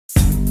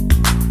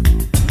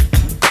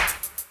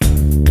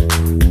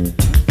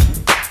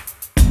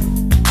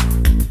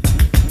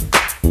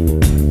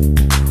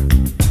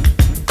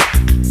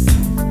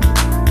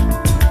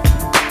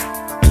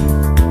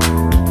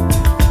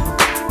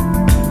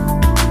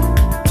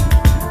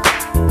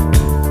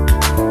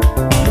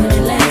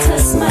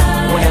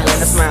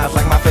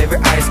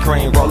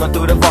cream. Rolling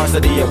through the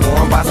varsity, a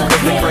warm box of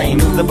Krispy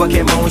Kreme. The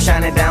bucket moon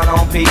shining down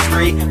on P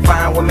Street.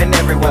 Fine women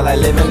everywhere, like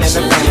living in a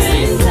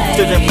fantasy.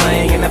 Children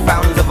playing in the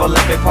fountains of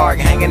Olympic Park,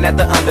 hanging at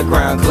the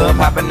underground club,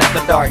 hopping at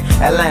the dark.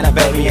 Atlanta,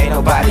 baby, ain't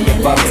nobody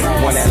above it.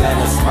 When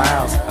Atlanta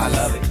smiles, I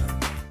love it.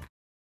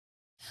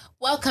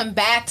 Welcome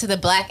back to the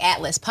Black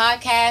Atlas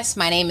Podcast.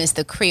 My name is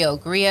the Creole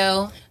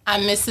Griot.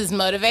 I'm Mrs.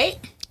 Motivate.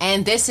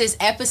 And this is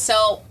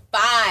episode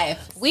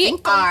 5. We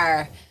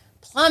are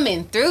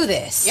plumbing through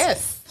this.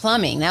 Yes.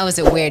 Plumbing. That was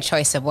a weird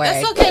choice of words.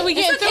 That's okay. We're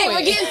getting through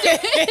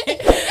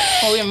it.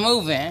 Well, we're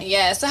moving.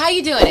 Yeah. So how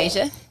you doing,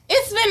 Asia?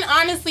 It's been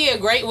honestly a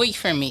great week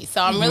for me.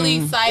 So I'm really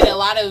excited. A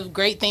lot of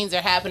great things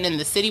are happening in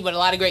the city, but a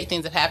lot of great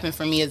things have happened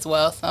for me as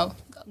well. So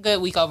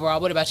good week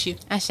overall. What about you?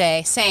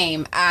 Ashe,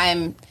 same.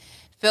 I'm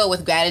filled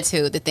with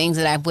gratitude. The things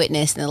that I've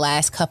witnessed in the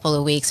last couple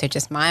of weeks are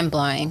just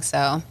mind-blowing.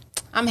 So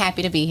I'm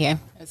happy to be here.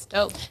 That's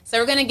dope. So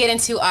we're going to get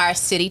into our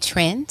city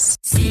trends.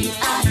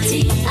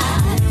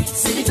 C-I-T-I,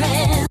 city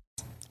trends.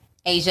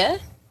 Asia,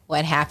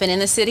 what happened in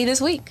the city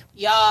this week?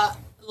 Y'all,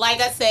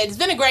 like I said, it's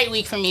been a great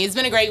week for me. It's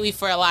been a great week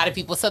for a lot of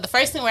people. So the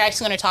first thing we're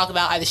actually going to talk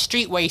about are the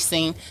street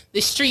racing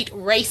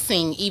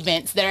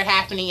events that are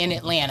happening in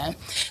Atlanta.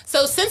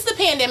 So since the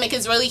pandemic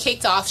has really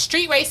kicked off,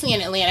 street racing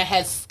in Atlanta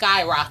has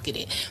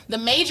skyrocketed. The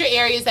major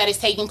areas that is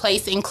taking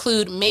place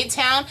include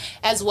Midtown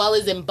as well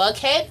as in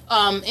Buckhead.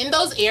 In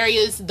those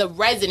areas, the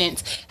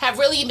residents have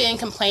really been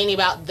complaining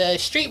about the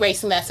street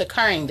racing that's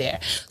occurring there.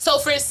 So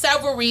for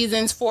several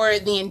reasons, for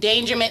the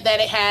endangerment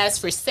that it has,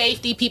 for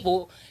safety,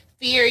 people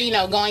fear,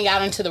 going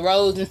out into the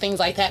roads and things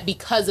like that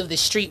because of the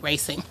street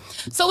racing.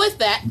 So with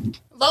that,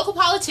 local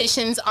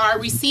politicians are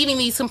receiving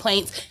these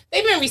complaints.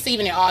 They've been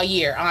receiving it all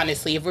year,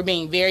 honestly, if we're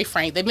being very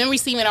frank. They've been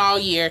receiving it all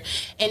year,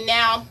 and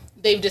now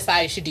they've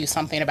decided to do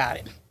something about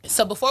it.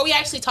 So before we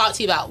actually talk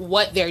to you about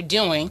what they're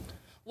doing,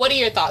 what are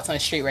your thoughts on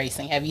street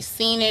racing? Have you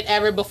seen it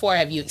ever before?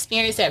 Have you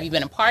experienced it? Have you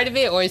been a part of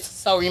it, or is it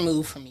so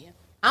removed from you?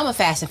 I'm a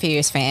Fast and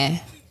Furious fan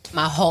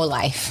my whole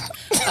life.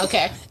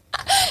 Okay.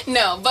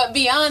 No, but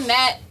beyond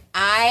that,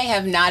 I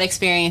have not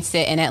experienced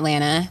it in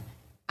Atlanta.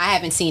 I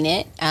haven't seen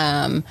it.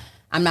 I'm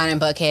not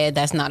in Buckhead.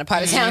 That's not a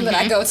part of town that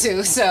I go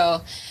to.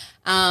 So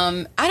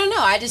I don't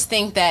know. I just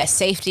think that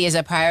safety is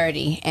a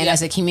priority. And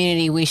as a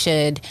community, we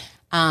should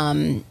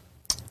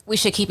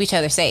keep each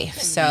other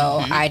safe.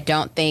 So I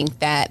don't think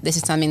that this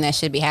is something that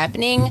should be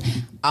happening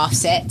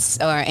offsets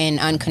or in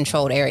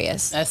uncontrolled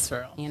areas. That's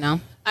true.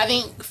 I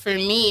think for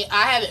me,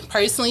 I haven't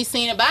personally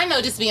seen it, but I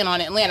know just being on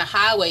Atlanta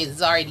highways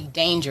is already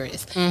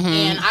dangerous.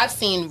 And I've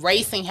seen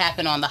racing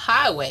happen on the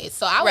highways.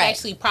 So I would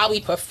actually probably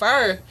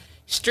prefer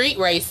street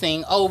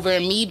racing over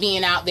me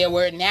being out there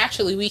where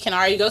naturally we can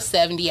already go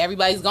 70,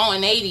 everybody's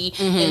going 80,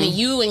 and then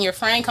you and your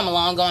friend come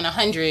along going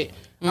 100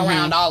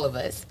 around all of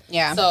us.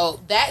 Yeah.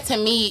 So that to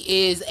me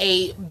is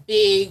a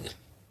big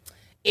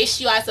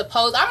issue, I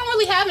suppose. I don't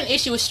really have an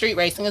issue with street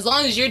racing as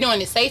long as you're doing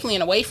it safely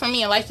and away from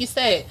me. And like you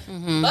said,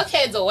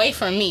 Buckhead's away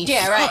from me.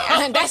 Yeah,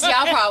 right. That's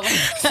y'all problem.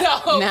 So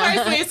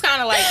personally, it's kind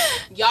of like,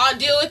 y'all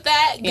deal with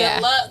that.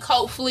 Good luck.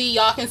 Hopefully,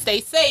 y'all can stay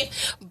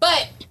safe.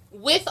 But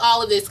with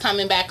all of this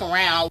coming back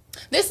around,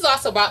 this has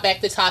also brought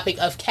back the topic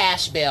of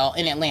cash bail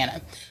in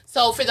Atlanta.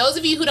 So for those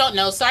of you who don't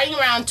know, starting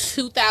around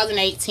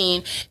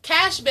 2018,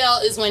 cash bail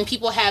is when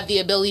people have the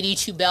ability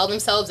to bail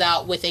themselves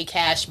out with a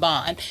cash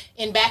bond.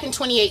 And back in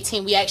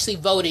 2018, we actually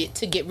voted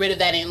to get rid of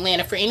that in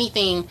Atlanta for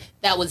anything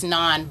that was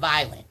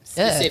non-violent,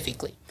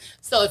 specifically.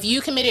 So if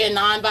you committed a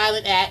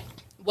non-violent act,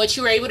 what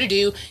you were able to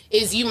do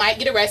is you might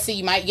get arrested,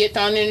 you might get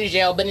thrown into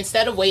jail, but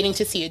instead of waiting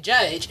to see a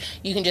judge,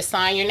 you can just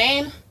sign your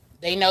name.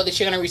 They know that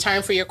you're going to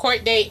return for your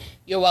court date.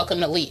 You're welcome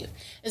to leave.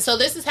 And so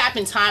this has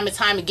happened time and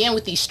time again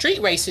with these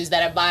street racers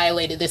that have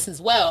violated this as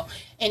well.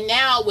 And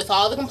now with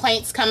all the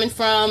complaints coming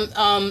from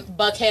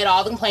Buckhead,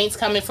 all the complaints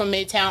coming from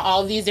Midtown,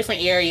 all of these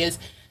different areas,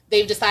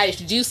 they've decided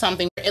to do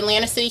something.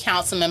 Atlanta City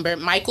Council member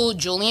Michael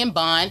Julian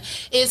Bond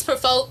is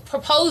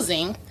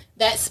proposing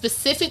that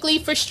specifically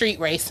for street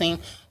racing,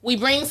 we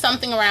bring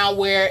something around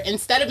where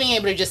instead of being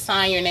able to just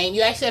sign your name,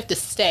 you actually have to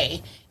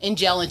stay in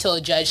jail until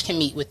a judge can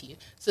meet with you.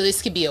 So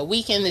this could be a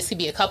weekend, this could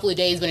be a couple of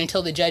days, but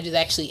until the judge is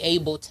actually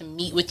able to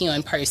meet with you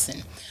in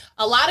person.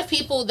 A lot of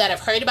people that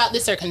have heard about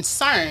this are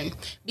concerned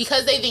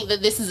because they think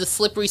that this is a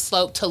slippery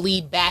slope to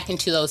lead back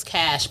into those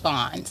cash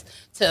bonds,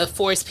 to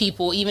force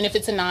people, even if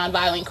it's a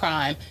nonviolent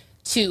crime,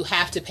 to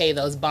have to pay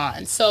those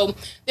bonds. So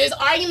there's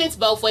arguments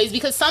both ways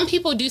because some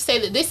people do say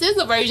that this is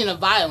a version of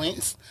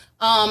violence.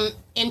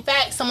 In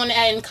fact, someone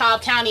in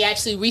Cobb County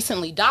actually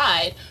recently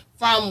died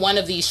from one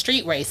of these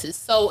street races.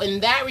 So in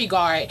that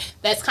regard,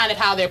 that's kind of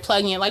how they're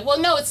plugging in. Like, well,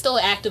 no, it's still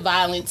an act of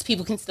violence.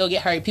 People can still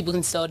get hurt. People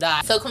can still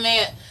die. So,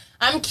 Clement,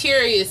 I'm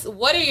curious,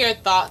 what are your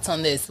thoughts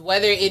on this?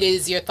 Whether it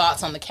is your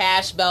thoughts on the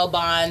cash bail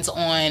bonds,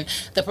 on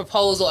the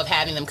proposal of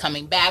having them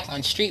coming back,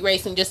 on street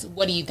racing, just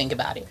what do you think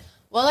about it?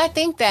 Well, I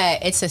think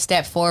that it's a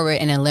step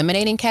forward in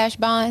eliminating cash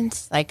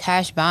bonds. Like,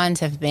 cash bonds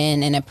have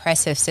been an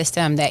oppressive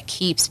system that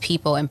keeps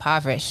people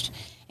impoverished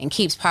and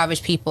keeps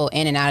impoverished people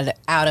in and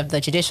out of the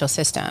judicial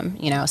system.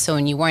 You know, so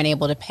when you weren't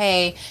able to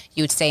pay,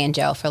 you would stay in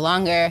jail for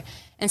longer.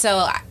 And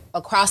so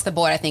across the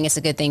board, I think it's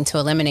a good thing to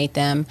eliminate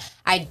them.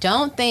 I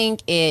don't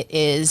think it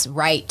is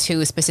right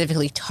to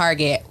specifically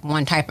target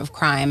one type of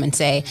crime and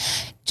say,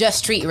 just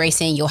street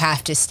racing, you'll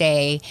have to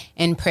stay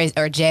in prison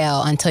or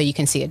jail until you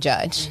can see a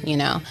judge, you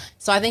know?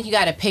 So I think you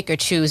got to pick or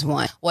choose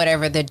one,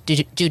 whatever the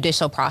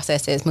judicial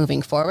process is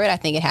moving forward. I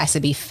think it has to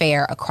be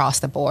fair across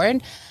the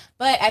board.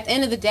 But at the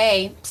end of the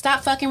day,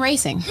 stop fucking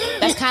racing.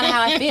 That's kind of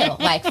how I feel.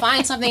 Like,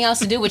 find something else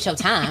to do with your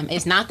time.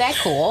 It's not that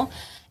cool.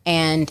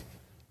 And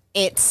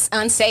it's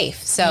unsafe.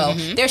 So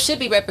there should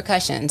be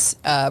repercussions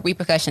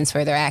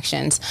for their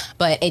actions,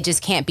 but it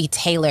just can't be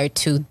tailored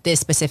to this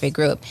specific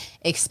group,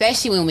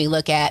 especially when we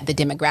look at the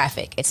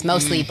demographic. It's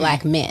mostly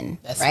black men,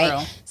 right?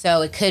 Real.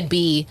 So it could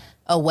be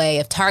a way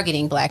of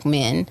targeting black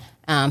men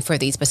for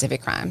these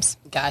specific crimes.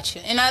 Gotcha.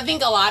 And I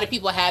think a lot of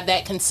people have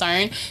that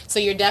concern. So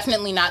you're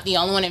definitely not the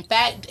only one. In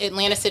fact,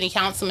 Atlanta City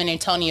Councilman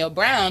Antonio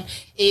Brown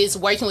is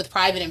working with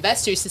private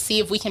investors to see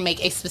if we can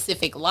make a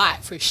specific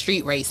lot for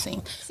street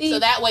racing. So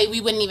that way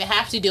we wouldn't even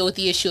have to deal with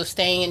the issue of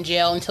staying in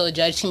jail until a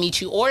judge can meet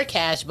you or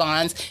cash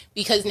bonds,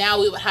 because now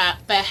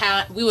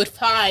we would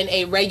find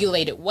a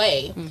regulated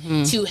way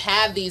to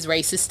have these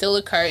races still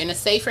occur in a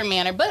safer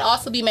manner, but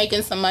also be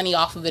making some money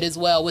off of it as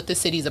well with the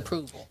city's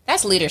approval.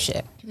 That's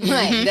leadership.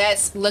 Like,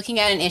 that's looking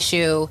at an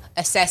issue,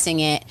 assessing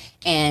it,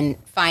 and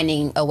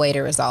finding a way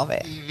to resolve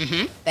it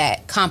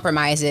that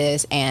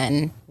compromises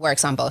and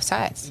works on both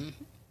sides.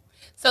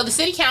 So the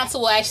city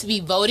council will actually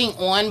be voting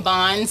on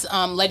bonds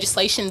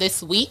legislation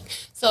this week.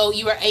 So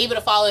you are able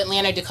to follow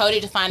Atlanta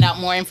Decoded to find out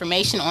more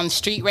information on the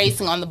street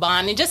racing, on the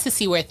bond, and just to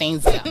see where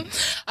things go.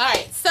 All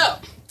right, so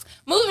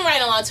moving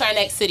right along to our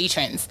next city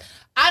trends.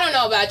 I don't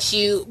know about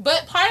you,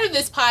 but part of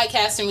this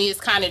podcast for me is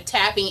kind of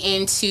tapping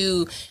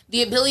into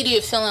the ability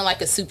of feeling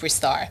like a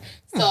superstar.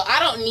 So I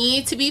don't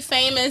need to be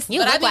famous. You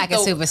look like a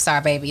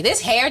superstar, baby. This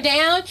hair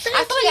down, I feel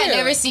like I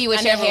never see you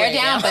with your hair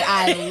down, but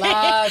I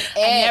love it.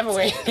 I never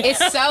wear it.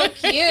 It's so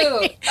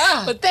cute.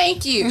 But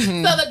thank you. So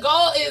the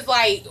goal is,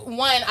 like,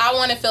 one, I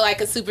want to feel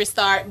like a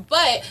superstar,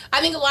 but I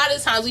think a lot of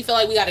the times we feel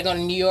like we got to go to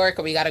New York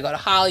or we got to go to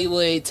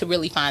Hollywood to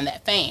really find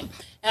that fame.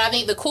 And I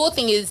think the cool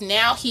thing is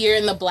now here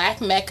in the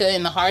Black Mecca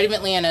in the heart of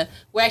Atlanta,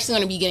 we're actually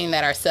going to be getting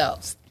that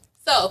ourselves.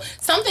 So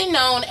something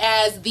known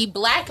as the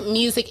Black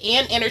Music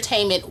and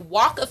Entertainment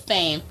Walk of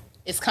Fame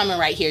is coming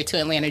right here to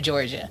Atlanta,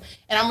 Georgia.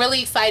 And I'm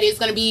really excited. It's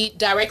going to be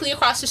directly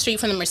across the street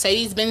from the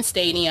Mercedes-Benz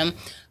Stadium.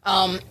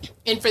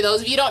 And for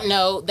those of you who don't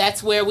know,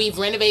 that's where we've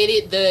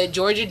renovated the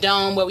Georgia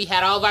Dome, where we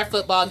had all of our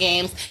football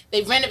games.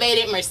 They've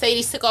renovated,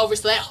 Mercedes took over,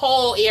 so that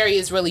whole area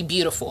is really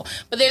beautiful.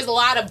 But there's a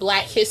lot of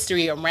Black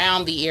history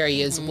around the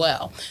area as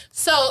well.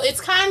 So it's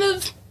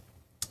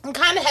I'm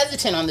kind of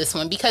hesitant on this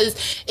one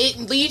because it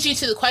leads you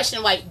to the question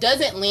of, like, does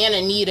Atlanta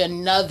need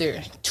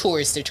another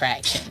tourist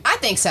attraction? I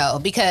think so,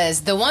 because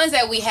the ones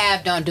that we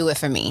have don't do it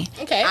for me.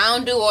 Okay. I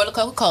don't do all the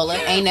Coca-Cola.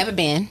 Ain't never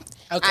been.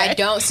 Okay. I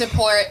don't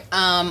support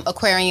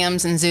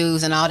aquariums and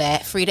zoos and all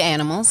that. Free to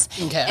animals.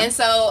 Okay. And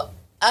so,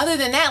 other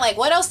than that, like,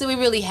 what else do we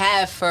really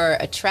have for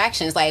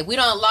attractions? Like, we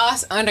don't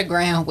lost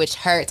Underground, which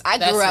hurts. I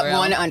grew up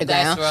going to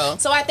Underground. That's real.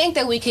 So I think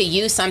that we could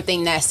use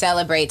something that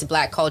celebrates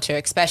Black culture,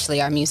 especially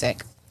our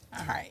music.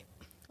 All right.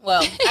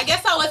 Well, I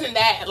guess I wasn't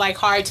that, like,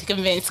 hard to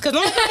convince, because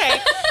I'm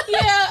okay. Yeah,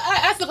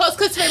 I suppose,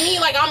 because for me,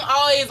 like, I'm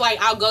always, like,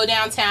 I'll go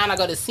downtown, I'll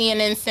go to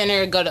CNN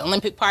Center, go to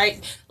Olympic Park.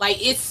 Like,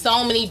 it's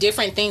so many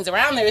different things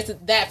around there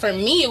that for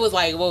me, it was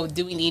like, well,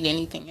 do we need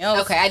anything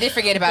else? Okay, I did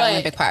forget about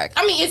Olympic Park.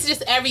 I mean, it's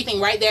just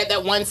everything right there at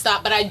that one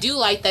stop, but I do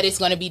like that it's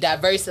going to be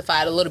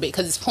diversified a little bit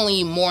because it's pulling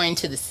you more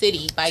into the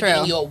city by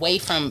getting you away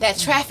from that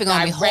traffic. Going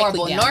to be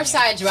horrible.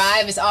 Northside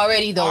Drive is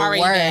already the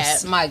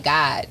worst. My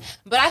God.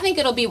 But I think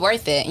it'll be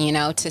worth it, you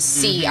know, to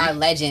see our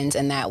legends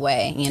in that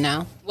way, you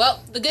know?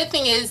 Well, the good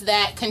thing is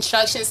that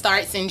construction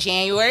starts in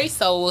January,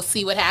 so we'll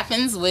see what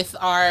happens with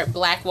our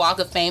Black Walk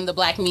of Fame, the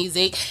Black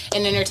Music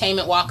and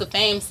Entertainment Walk of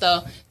Fame.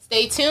 So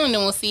stay tuned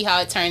and we'll see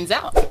how it turns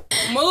out.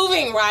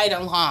 Moving right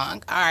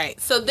along. All right,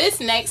 so this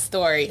next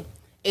story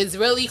is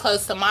really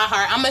close to my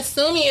heart. I'm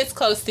assuming it's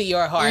close to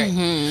your heart.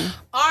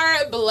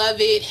 Our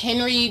beloved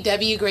Henry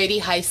W. Grady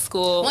High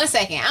School. One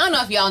second. I don't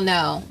know if y'all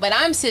know, but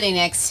I'm sitting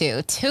next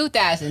to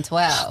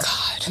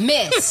 2012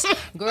 Miss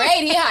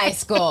Grady High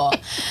School.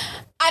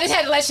 I just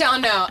had to let y'all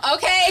know,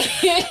 okay?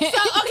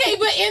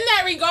 But in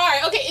that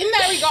regard,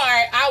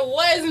 I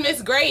was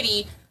Miss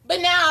Grady, but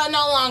now I'll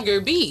no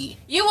longer be.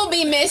 You will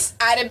be Miss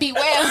Ida B.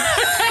 Wells.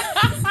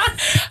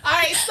 All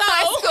right, so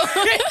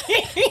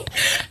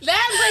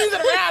that brings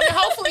it around, and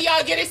hopefully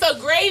y'all get it. So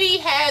Grady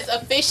has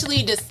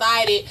officially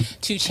decided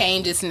to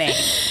change its name.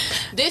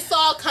 This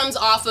all comes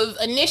off of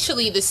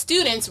initially the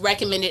students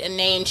recommended a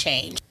name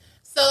change.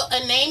 So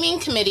a naming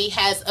committee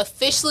has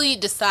officially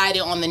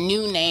decided on the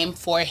new name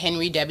for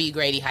Henry W.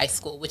 Grady High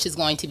School, which is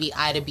going to be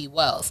Ida B.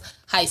 Wells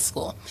High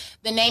School.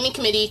 The naming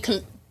committee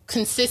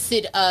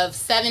consisted of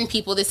 7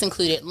 people. This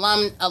included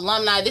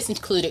alumni. This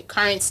included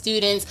current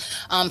students,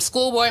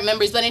 school board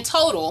members. But in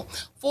total,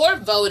 4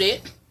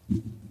 voted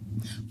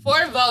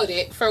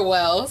for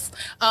Wells,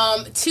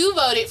 2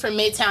 voted for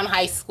Midtown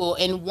High School,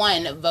 and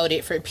 1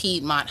 voted for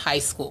Piedmont High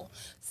School.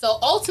 So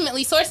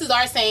ultimately, sources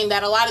are saying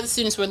that a lot of the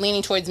students were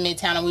leaning towards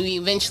Midtown, and we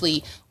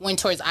eventually went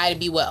towards Ida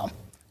B. Wells.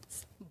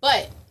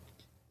 But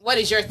what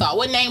is your thought?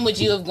 What name would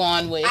you have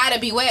gone with? Ida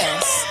B.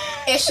 Wells.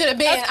 It should have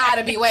been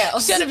Ida B.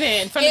 Wells. Should have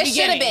been from the beginning. It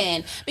should have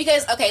been.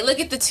 Because, okay, look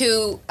at the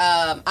two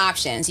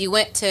options. You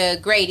went to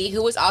Grady,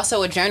 who was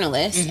also a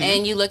journalist,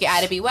 and you look at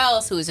Ida B.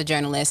 Wells, who is a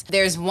journalist.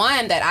 There's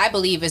one that I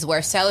believe is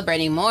worth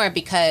celebrating more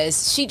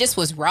because she just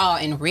was raw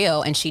and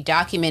real, and she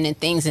documented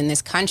things in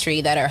this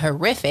country that are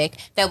horrific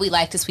that we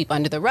like to sweep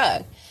under the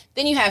rug.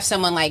 Then you have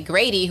someone like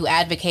Grady who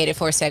advocated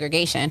for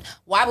segregation.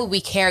 Why would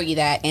we carry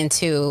that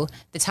into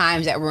the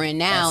times that we're in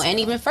now and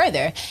even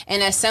further?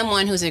 And as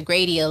someone who's a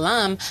Grady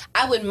alum,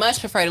 I would much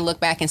prefer to look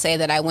back and say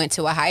that I went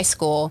to a high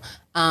school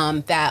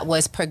that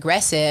was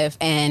progressive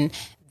and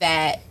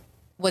that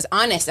was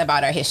honest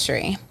about our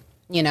history,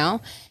 you know?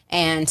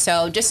 And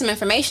so just some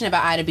information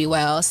about Ida B.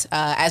 Wells.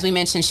 As we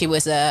mentioned, she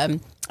was a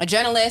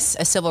journalist,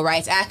 a civil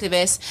rights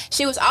activist.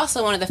 She was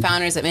also one of the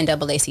founders of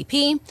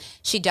NAACP.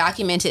 She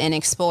documented and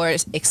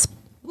exposed the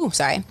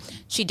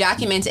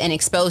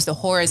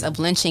horrors of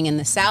lynching in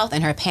the South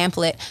in her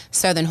pamphlet,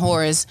 Southern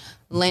Horrors,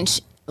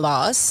 Lynch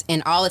Laws,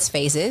 in all its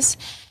phases.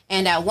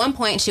 And at one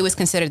point, she was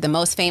considered the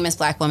most famous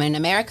Black woman in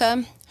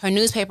America. Her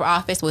newspaper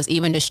office was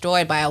even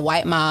destroyed by a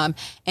white mob,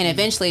 and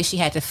eventually she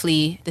had to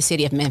flee the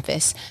city of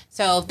Memphis.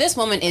 So this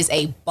woman is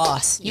a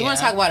boss. You want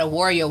to talk about a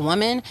warrior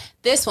woman?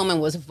 This woman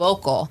was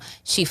vocal.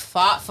 She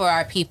fought for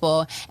our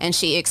people, and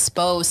she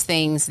exposed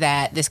things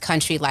that this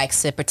country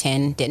likes to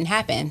pretend didn't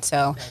happen.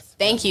 So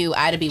thank you,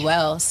 Ida B.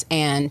 Wells,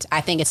 and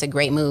I think it's a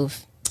great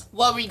move.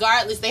 Well,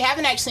 regardless, they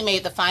haven't actually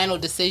made the final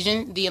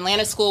decision. The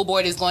Atlanta School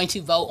Board is going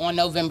to vote on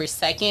November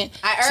 2nd.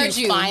 I urge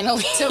you to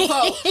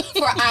vote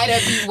for Ida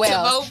B.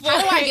 Wells.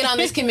 How do I get on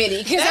this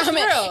committee? That's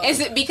real.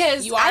 Is it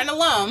because you are an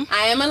alum?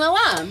 I am an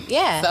alum,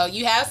 yeah. So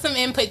you have some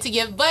input to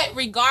give. But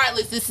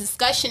regardless, this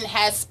discussion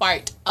has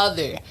sparked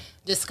other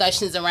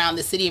discussions around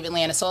the city of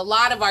Atlanta. So a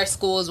lot of our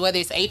schools, whether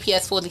it's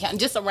APS, Fulton County,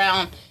 just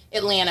around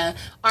Atlanta,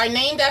 are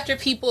named after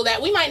people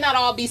that we might not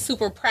all be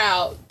super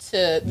proud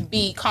to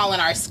be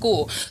calling our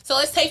school. So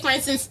let's take, for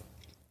instance,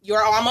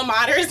 your alma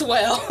mater as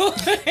well.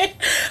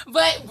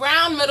 But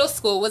Brown Middle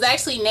School was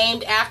actually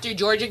named after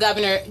Georgia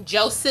Governor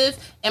Joseph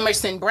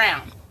Emerson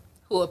Brown,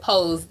 who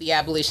opposed the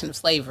abolition of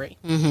slavery.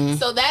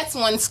 So that's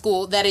one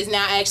school that is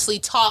now actually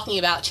talking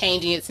about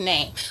changing its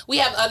name. We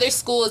have other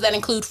schools that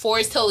include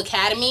Forest Hill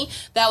Academy,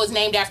 that was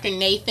named after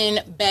Nathan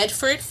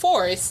Bedford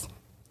Forrest,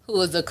 who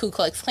was a Ku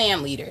Klux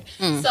Klan leader.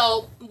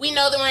 So we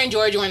know that we're in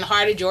Georgia, we're in the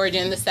heart of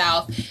Georgia in the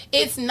South.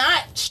 It's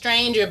not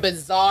strange or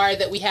bizarre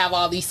that we have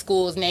all these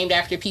schools named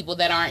after people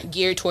that aren't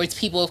geared towards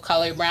people of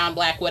color, brown,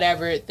 black,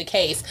 whatever the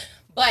case.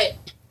 But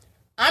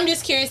I'm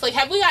just curious, like,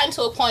 have we gotten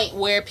to a point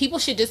where people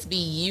should just be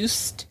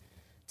used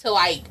to,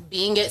 like,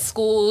 being at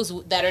schools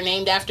that are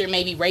named after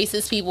maybe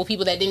racist people,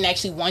 people that didn't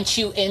actually want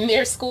you in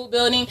their school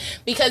building?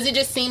 Because it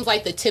just seems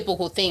like the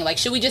typical thing. Like,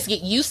 should we just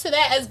get used to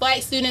that as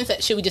Black students?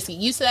 Should we just get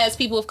used to that as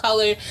people of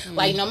color?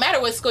 Like, no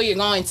matter what school you're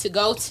going to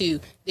go to,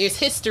 there's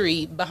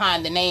history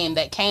behind the name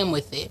that came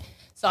with it.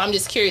 So I'm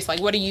just curious,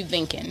 like, what are you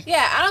thinking?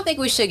 Yeah, I don't think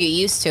we should get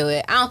used to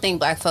it. I don't think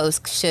Black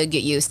folks should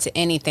get used to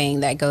anything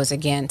that goes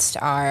against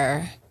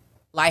our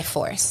life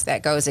force,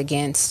 that goes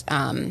against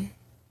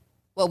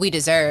what we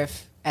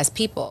deserve as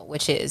people,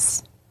 which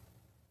is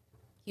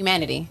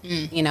humanity,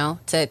 you know,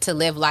 to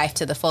live life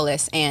to the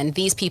fullest. And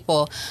these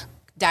people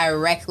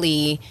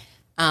directly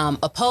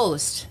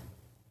opposed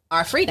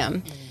our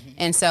freedom.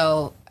 And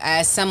so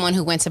as someone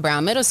who went to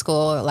Brown Middle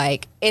School,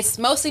 like, it's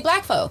mostly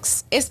Black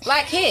folks. It's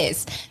Black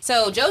kids.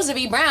 So Joseph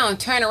E. Brown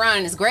turned around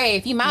in his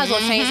grave. You might as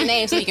well change the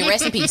name so he can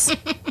rest in peace.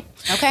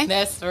 Okay?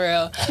 That's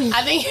real.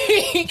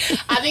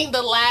 I think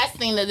the last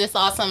thing that this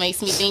also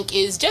makes me think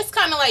is just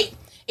kind of like,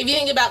 if you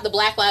think about the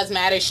Black Lives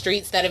Matter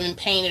streets that have been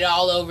painted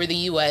all over the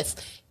U.S.,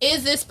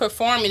 is this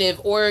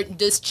performative, or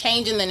does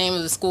changing the name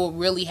of the school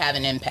really have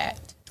an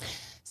impact?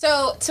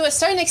 So to a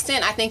certain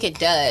extent, I think it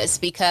does,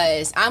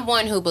 because I'm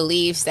one who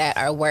believes that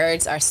our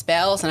words are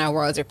spells and our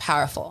words are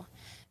powerful.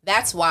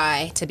 That's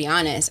why, to be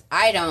honest,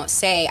 I don't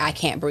say I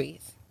can't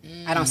breathe.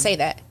 I don't say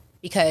that,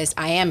 because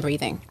I am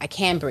breathing. I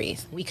can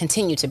breathe. We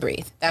continue to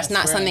breathe. That's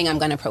not something I'm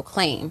going to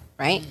proclaim,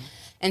 right?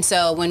 And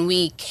so when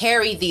we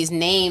carry these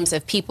names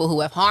of people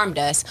who have harmed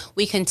us,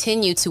 we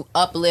continue to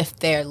uplift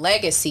their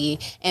legacy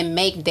and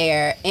make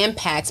their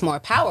impacts more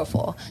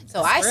powerful.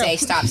 So I say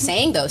stop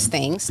saying those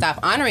things, stop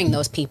honoring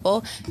those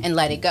people, and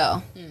let it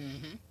go.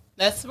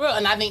 That's real.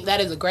 And I think that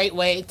is a great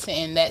way to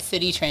end that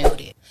city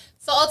trend.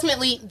 So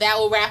ultimately, that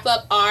will wrap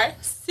up our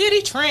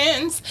city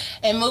trends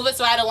and move us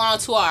right along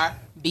to our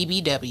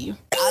BBW.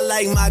 I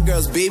like my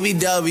girls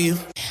BBW.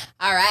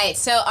 All right,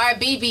 so our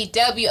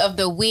BBW of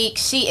the week,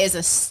 she is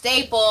a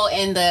staple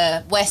in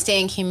the West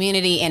End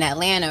community in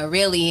Atlanta,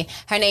 really.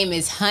 Her name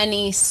is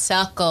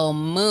Honeysuckle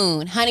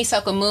Moon.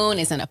 Honeysuckle Moon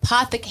is an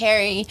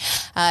apothecary.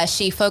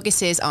 She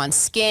focuses on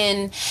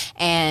skin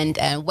and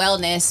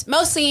wellness.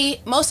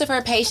 Most of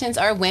her patients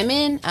are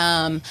women,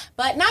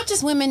 but not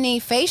just women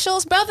need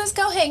facials. Brothers,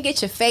 go ahead and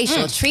get your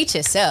facial. Treat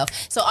yourself.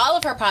 So all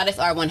of her products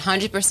are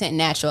 100%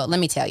 natural.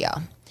 Let me tell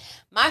y'all.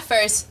 My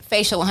first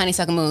facial with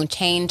Honeysuckle Moon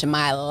changed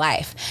my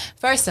life.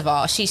 First of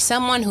all, she's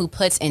someone who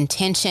puts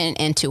intention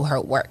into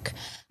her work.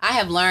 I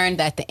have learned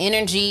that the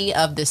energy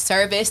of the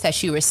service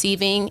that you're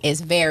receiving is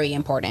very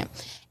important.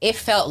 It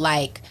felt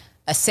like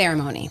a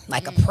ceremony,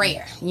 like a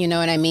prayer. You know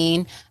what I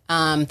mean?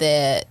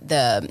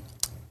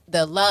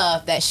 The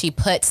love that she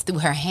puts through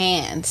her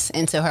hands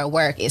into her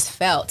work is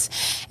felt.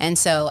 And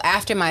so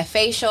after my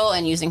facial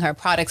and using her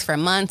products for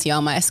months,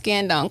 y'all, my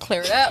skin don't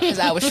clear up because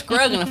I was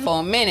struggling for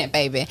a minute,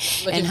 baby.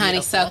 And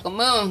Honeysuckle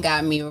Moon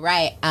got me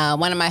right.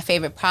 One of my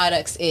favorite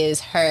products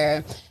is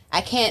her, I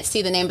can't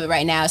see the name of it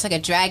right now. It's like a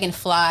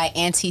dragonfly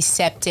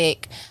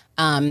antiseptic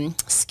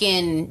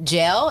skin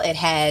gel. It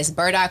has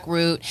burdock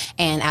root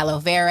and aloe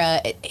vera.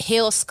 It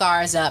heals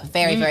scars up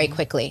very, very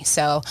quickly.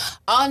 So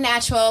all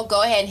natural.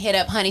 Go ahead and hit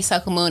up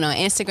Honeysuckle Moon on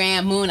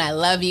Instagram. Moon, I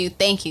love you.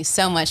 Thank you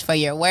so much for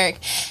your work.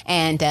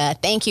 And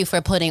thank you for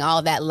putting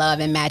all that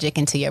love and magic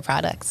into your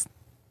products.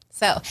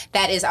 So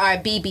that is our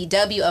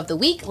BBW of the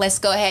week. Let's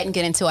go ahead and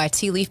get into our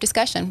tea leaf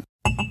discussion.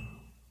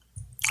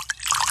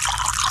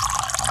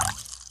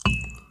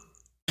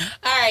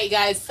 All right,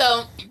 guys.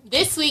 So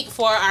this week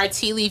for our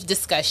tea leaf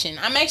discussion,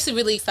 I'm actually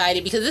really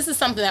excited because this is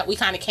something that we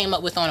kind of came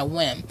up with on a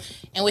whim.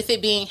 And with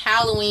it being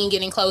Halloween,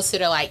 getting closer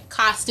to like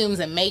costumes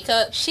and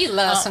makeup. She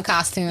loves some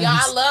costumes. Yeah,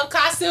 I love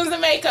costumes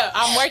and makeup.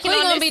 I'm working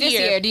on gonna this be this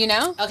year. year. Do you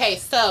know? Okay,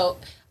 so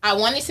I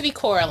wanted to be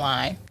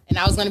Coraline. And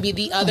I was going to be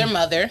the other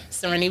mother.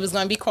 Serenity was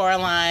going to be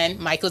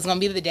Coraline. Michael was going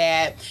to be the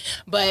dad.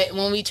 But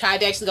when we tried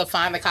to actually go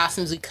find the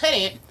costumes, we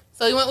couldn't.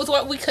 So we went with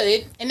what we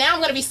could. And now I'm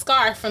going to be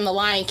Scar from The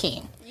Lion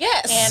King.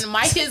 Yes. And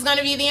Micah is going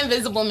to be the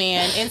Invisible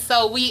Man. And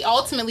so we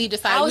ultimately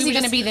decided... How is he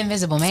going to be the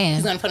Invisible Man?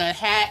 He's going to put on a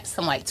hat,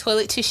 some like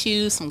toilet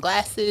tissue, some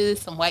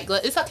glasses, some white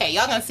gloves. It's okay.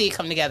 Y'all going to see it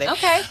come together.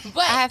 Okay.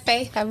 But I have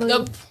faith. I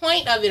believe. The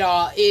point of it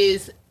all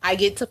is I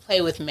get to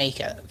play with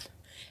makeup.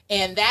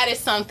 And that is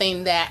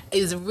something that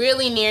is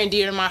really near and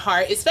dear to my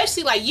heart,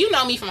 especially like, you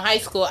know me from high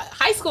school.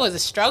 High school is a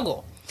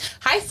struggle.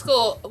 High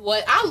school,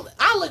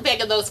 I look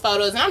back at those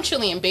photos and I'm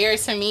truly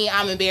embarrassed for me.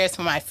 I'm embarrassed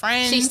for my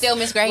friends. She's still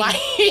Miss Grady. But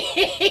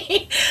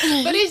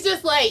it's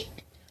just like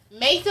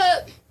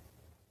makeup,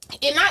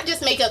 and not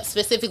just makeup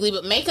specifically,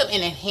 but makeup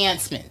and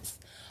enhancements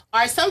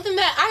are something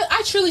that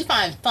I truly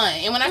find fun.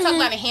 And when I talk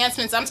about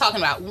enhancements, I'm talking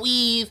about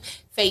weave,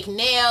 fake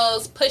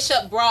nails,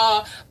 push-up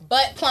bra,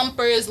 butt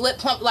plumpers, lip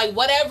plump, like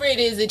whatever it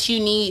is that you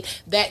need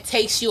that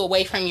takes you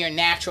away from your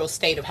natural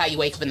state of how you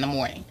wake up in the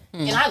morning.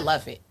 And I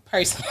love it.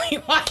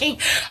 Personally,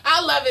 like,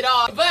 I love it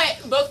all.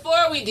 But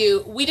before we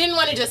do, we didn't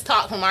want to just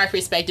talk from our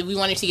perspective. We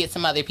wanted to get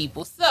some other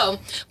people. So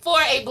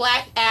for a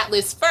Black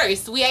Atlas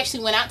first, we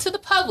actually went out to the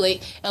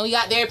public and we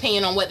got their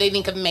opinion on what they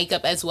think of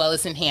makeup as well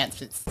as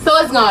enhancements. So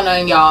what's going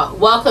on, y'all?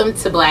 Welcome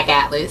to Black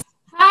Atlas.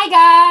 Hi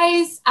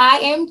guys, I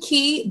am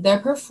Key, the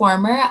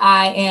performer.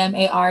 I am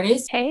an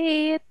artist.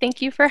 Hey,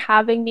 thank you for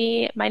having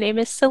me. My name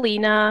is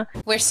Selena.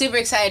 We're super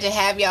excited to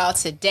have y'all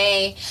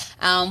today.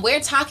 We're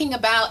talking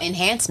about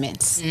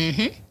enhancements.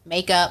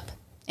 Makeup,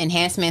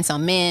 enhancements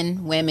on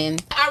men, women.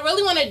 I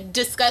really want to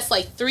discuss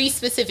like 3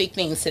 specific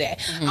things today.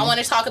 I want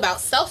to talk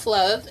about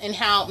self-love and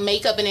how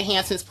makeup and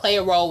enhancements play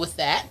a role with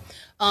that,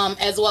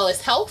 as well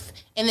as health.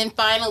 And then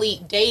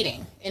finally,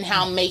 dating and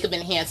how makeup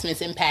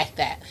enhancements impact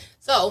that.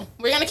 So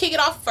we're going to kick it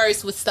off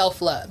first with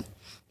self-love.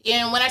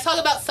 And when I talk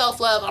about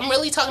self-love, I'm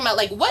really talking about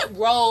like what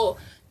role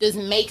does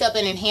makeup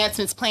and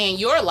enhancements play in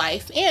your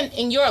life and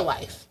in your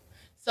life?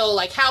 So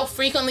like how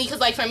frequently,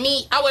 because like for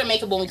me, I wear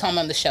makeup when we come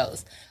on the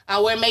shows. I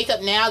wear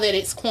makeup now that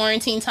it's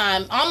quarantine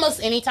time,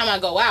 almost anytime I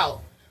go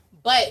out,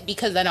 but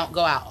because I don't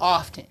go out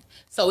often.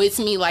 So it's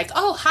me like,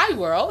 oh, hi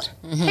world.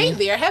 Hey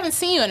there, haven't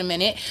seen you in a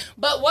minute.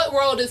 But what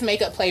role does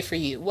makeup play for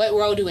you? What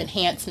role do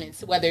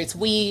enhancements, whether it's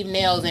weave,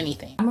 nails,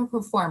 anything? I'm a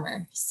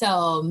performer.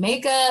 So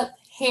makeup,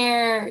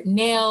 hair,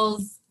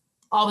 nails,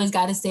 always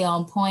got to stay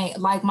on point.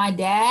 Like my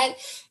dad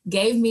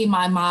gave me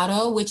my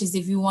motto, which is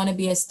if you want to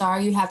be a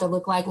star, you have to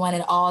look like one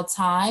at all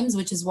times,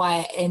 which is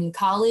why in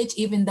college,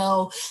 even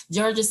though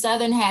Georgia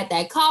Southern had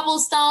that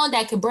cobblestone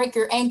that could break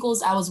your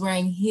ankles, I was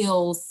wearing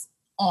heels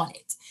on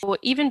it. Well,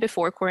 even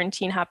before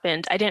quarantine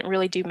happened, I didn't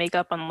really do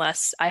makeup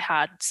unless I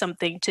had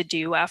something to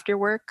do after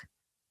work.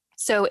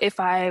 So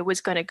if I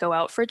was going to go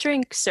out for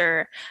drinks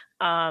or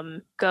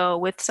go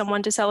with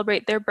someone to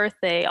celebrate their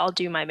birthday, I'll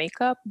do my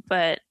makeup.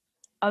 But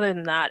other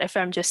than that, if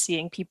I'm just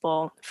seeing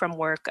people from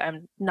work,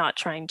 I'm not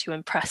trying to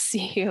impress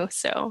you.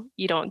 So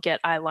you don't get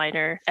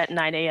eyeliner at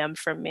 9 a.m.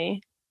 from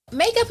me.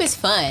 Makeup is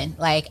fun.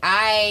 Like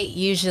I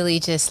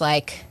usually just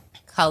like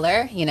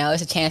color, you know,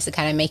 it's a chance to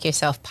kind of make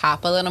yourself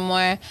pop a little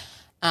more.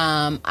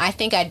 I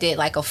think I did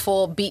like a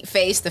full beat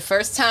face the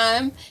first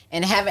time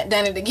and haven't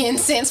done it again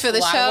since for the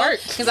show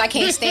because I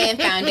can't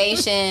stand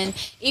foundation.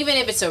 Even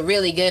if it's a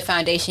really good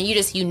foundation,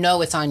 you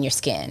know it's on your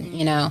skin,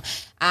 you know.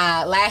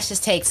 Lashes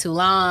take too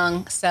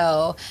long.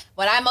 So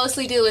what I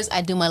mostly do is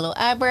I do my little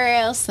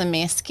eyebrows, some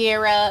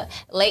mascara.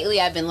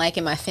 Lately, I've been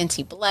liking my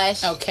Fenty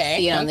blush. Okay.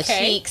 See it on the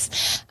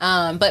cheeks.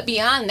 But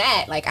beyond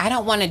that, like I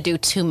don't want to do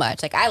too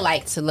much. Like I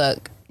like to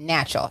look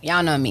natural.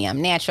 Y'all know me.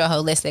 I'm natural,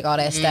 holistic, all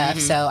that stuff.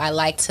 So I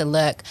like to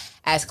look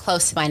as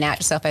close to my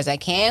natural self as I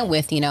can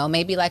with,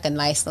 maybe like a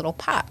nice little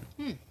pop.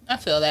 I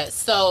feel that.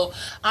 So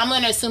I'm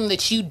going to assume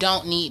that you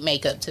don't need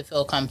makeup to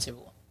feel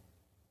comfortable.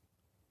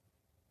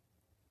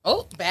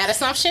 Oh, bad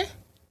assumption?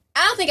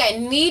 I don't think I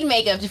need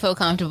makeup to feel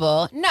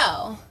comfortable.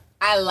 No.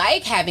 I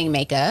like having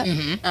makeup.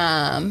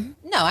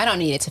 No, I don't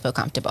need it to feel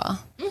comfortable.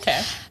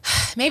 Okay.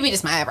 Maybe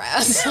just my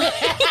eyebrows.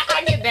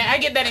 I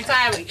get that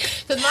entirely.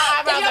 Because my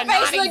eyebrows are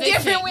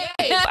non-existent.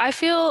 I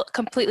feel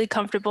completely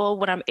comfortable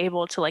when I'm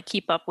able to like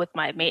keep up with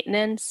my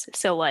maintenance.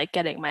 So like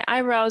getting my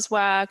eyebrows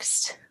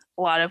waxed.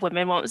 A lot of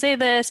women won't say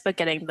this, but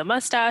getting the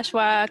mustache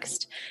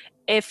waxed.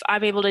 If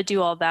I'm able to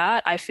do all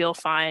that, I feel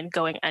fine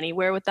going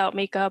anywhere without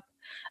makeup.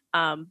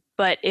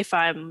 But if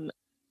I'm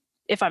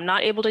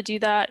not able to do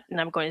that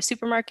and I'm going to the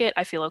supermarket,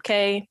 I feel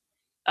okay.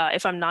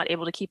 If I'm not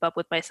able to keep up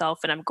with myself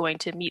and I'm going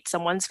to meet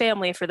someone's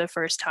family for the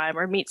first time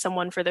or meet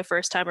someone for the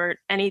first time or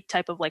any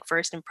type of like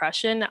first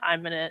impression,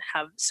 I'm going to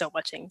have so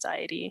much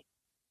anxiety.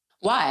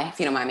 Why, if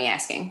you don't mind me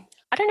asking?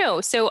 I don't know.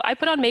 So I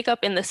put on makeup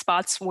in the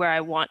spots where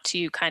I want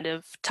to kind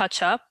of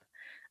touch up.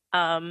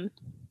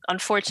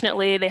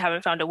 Unfortunately, they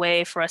haven't found a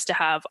way for us to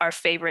have our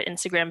favorite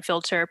Instagram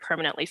filter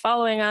permanently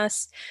following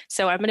us.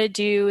 So I'm going to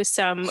do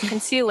some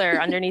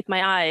concealer underneath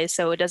my eyes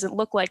so it doesn't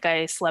look like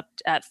I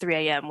slept at 3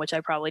 a.m., which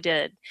I probably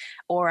did.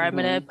 Or I'm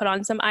going to put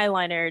on some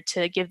eyeliner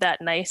to give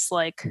that nice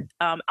like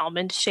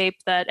almond shape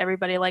that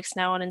everybody likes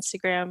now on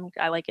Instagram.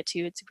 I like it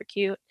too. It's super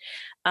cute.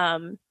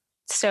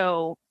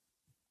 So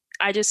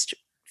I just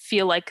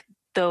feel like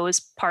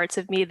those parts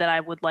of me that I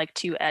would like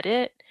to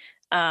edit,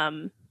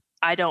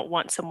 I don't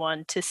want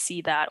someone to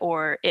see that,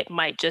 or it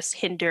might just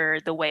hinder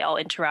the way I'll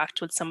interact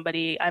with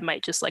somebody. I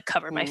might just like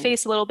cover my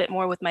face a little bit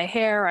more with my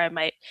hair. Or I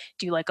might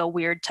do like a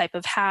weird type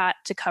of hat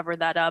to cover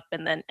that up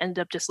and then end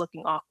up just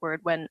looking awkward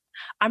when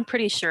I'm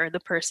pretty sure the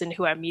person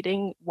who I'm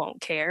meeting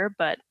won't care,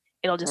 but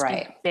it'll just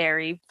be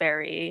very,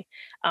 very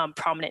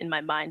prominent in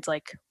my mind.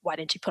 Like, why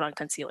didn't you put on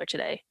concealer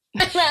today?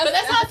 But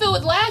that's how I feel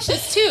with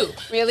lashes too.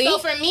 Really? So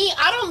for me,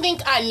 I don't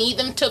think I need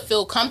them to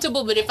feel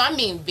comfortable, but if I'm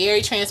being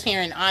very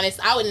transparent and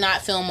honest, I would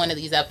not film one of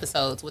these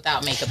episodes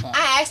without makeup on.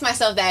 I asked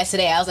myself that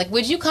today. I was like,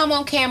 would you come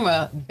on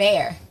camera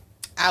bare?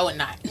 I would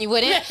not. You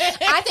wouldn't?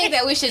 I think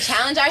that we should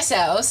challenge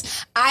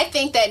ourselves. I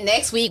think that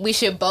next week we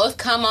should both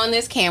come on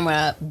this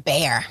camera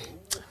bare.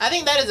 I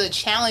think that is a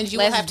challenge you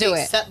will have to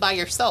accept by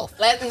yourself.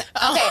 Okay.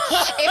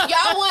 If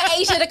y'all want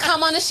Asia to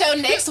come on the show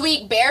next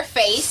week, bare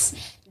face,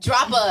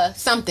 drop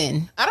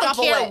something. I don't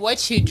care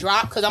what you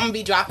drop because I'm going to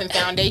be dropping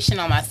foundation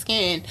on my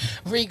skin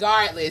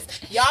regardless.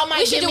 Y'all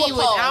might give me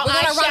without eyeshadow.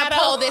 We're going to run a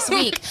poll this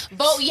week.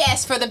 Vote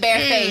yes for the bare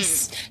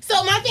face.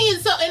 So my thing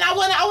is, and I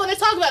want to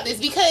talk about this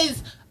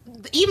because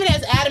even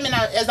as adamant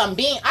as I'm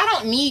being, I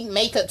don't need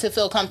makeup to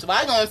feel comfortable.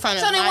 I go in front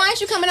of. So then, why aren't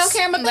you coming on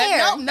camera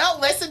bare? No,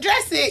 let's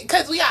address it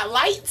because we got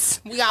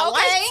lights. We got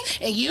lights,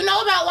 and you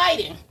know about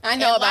lighting. I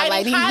know about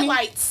lighting.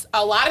 Highlights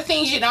a lot of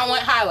things you don't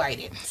want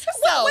highlighted.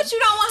 So what you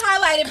don't want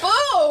highlighted?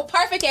 Boo!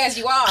 Perfect as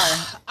you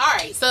are. All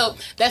right, so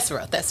that's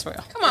real.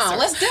 Come on,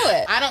 let's do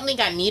it. I don't think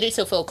I need it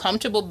to feel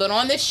comfortable, but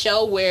on this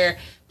show where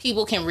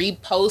people can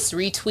repost,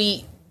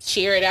 retweet,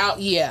 share it out,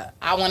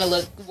 I want to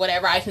look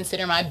whatever I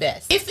consider my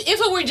best. If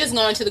it were just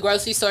going to the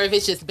grocery store, if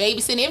it's just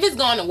babysitting, if it's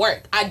going to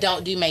work, I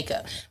don't do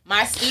makeup.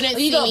 My students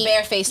you go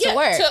barefaced to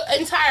work.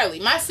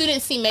 Entirely. My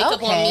students see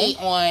makeup on me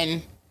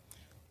on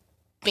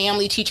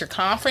family teacher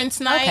conference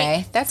night.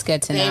 Okay, that's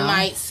good to know. They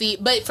might see,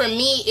 but for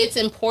me, it's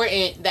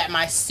important that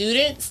my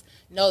students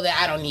know that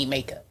I don't need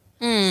makeup.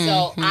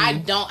 So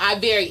I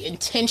very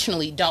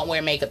intentionally don't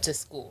wear makeup to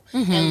school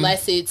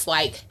unless it's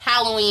like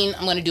Halloween.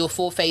 I'm going to do a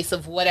full face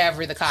of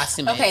whatever the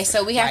costume is. Okay,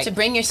 so we have to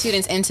bring your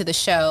students into the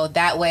show.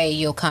 That way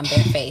you'll come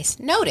barefaced.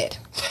 Noted.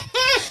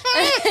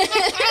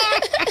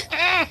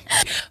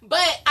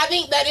 But I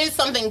think that is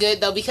something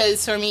good though,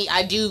 because for me,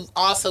 I do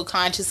also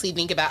consciously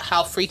think about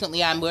how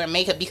frequently I'm wearing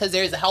makeup because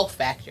there is a health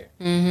factor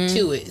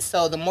to it.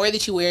 So the more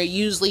that you wear,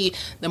 usually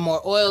the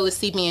more oil is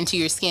seeping into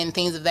your skin,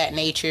 things of that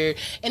nature.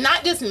 And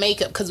not just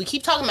makeup, because we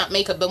keep talking about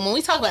makeup, but when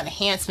we talk about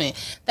enhancement,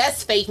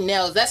 that's fake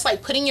nails. That's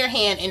like putting your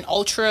hand in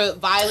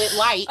ultraviolet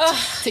light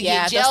to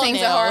get gel those things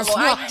nails. are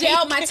horrible. I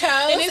gel my toes,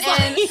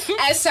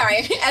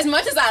 and as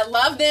much as I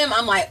love them,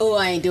 I'm like, oh,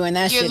 I ain't doing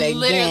that shit again. You're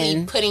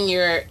literally putting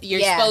you're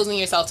exposing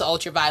yourself to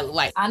ultraviolet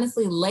light.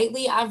 Honestly,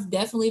 lately I've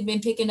definitely been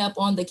picking up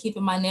on the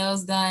keeping my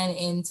nails done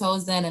and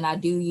toes done, and I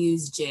do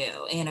use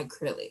gel and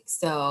acrylic.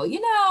 So,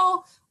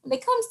 when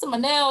it comes to my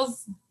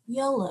nails,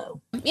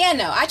 YOLO. Yeah,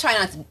 no, I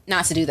try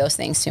not to do those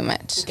things too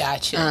much.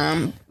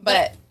 Gotcha.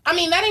 But I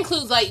mean, that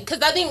includes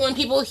because I think when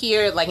people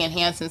hear like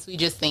enhancements, we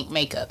just think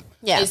makeup.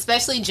 Yeah.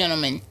 Especially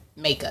gentlemen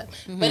makeup.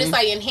 But it's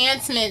like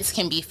enhancements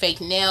can be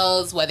fake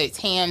nails, whether it's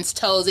hands,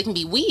 toes, it can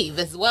be weave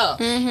as well.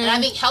 And I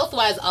think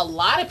health-wise, a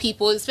lot of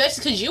people,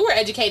 especially because you were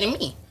educating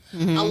me,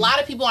 a lot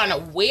of people aren't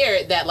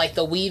aware that like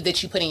the weave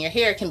that you put in your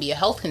hair can be a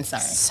health concern.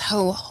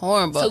 So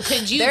horrible. So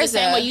could you, the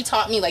same way you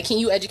taught me, like, can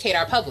you educate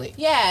our public?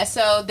 Yeah,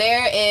 so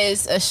there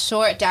is a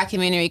short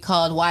documentary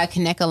called Why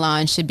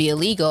Kanekalon Should Be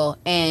Illegal,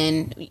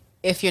 and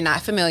if you're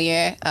not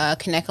familiar,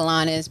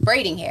 Kanekalon is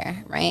braiding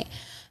hair, right?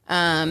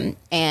 And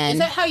is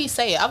that how you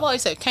say it? I've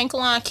always said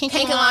Kankalon.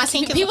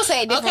 People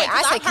say it differently. Okay,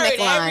 I say I've heard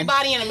Kanekalon.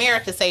 Everybody in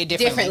America say it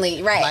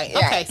differently. Right. Like,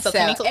 right. Okay, so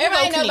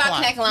everybody know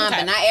about Kanekalon, okay.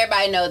 but not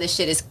everybody know this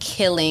shit is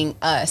killing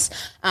us.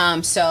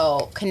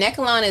 So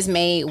Kanekalon is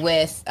made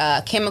with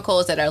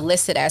chemicals that are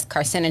listed as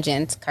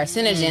carcinogens.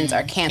 Carcinogens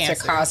are cancer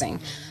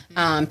causing.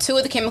 Two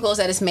of the chemicals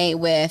that it's made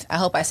with, I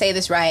hope I say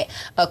this right,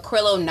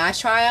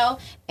 acrylonitrile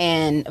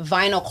and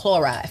vinyl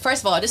chloride.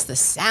 First of all, just the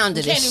sound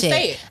of this shit.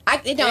 Say it.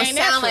 It don't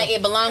sound like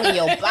it belongs in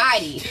your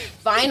body.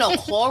 Vinyl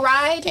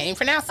chloride. Can't even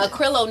pronounce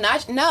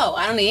it. No,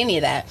 I don't need any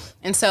of that.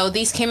 And so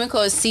these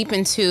chemicals seep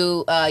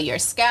into your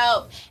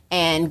scalp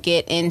and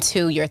get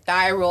into your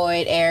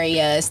thyroid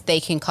areas. They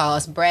can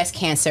cause breast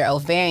cancer,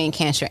 ovarian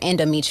cancer,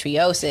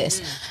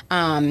 endometriosis.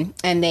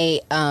 And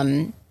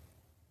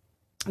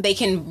they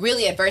can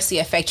really adversely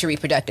affect your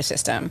reproductive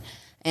system.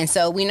 And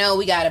so we know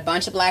we got a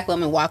bunch of black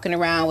women walking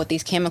around with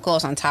these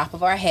chemicals on top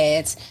of our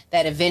heads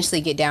that eventually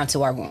get down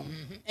to our womb.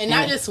 And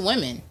not just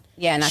women.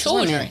 Yeah, not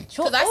children. Just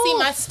Because I see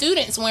my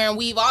students wearing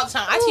weave all the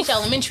time. I teach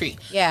elementary.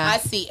 Yeah. I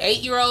see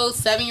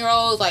 8-year-olds,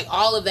 7-year-olds, like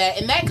all of that.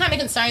 And that kind of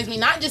concerns me,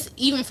 not just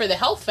even for the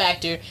health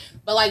factor,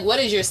 but like, what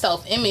is your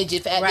self-image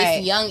if at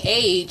this young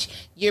age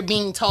you're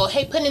being told,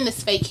 hey, put in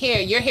this fake hair,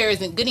 your hair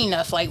isn't good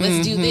enough, like,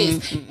 let's do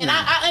this. And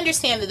I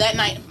understand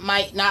that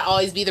might not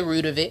always be the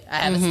root of it. I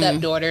have a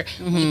stepdaughter.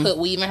 We put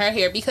weave in her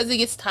hair because it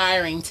gets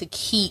tiring to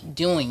keep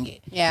doing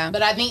it. Yeah.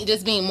 But I think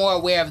just being more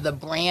aware of the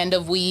brand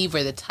of weave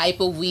or the type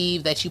of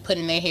weave that you put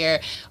in their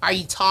hair. Are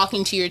you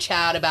talking to your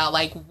child about,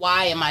 like,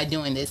 why am I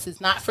doing this?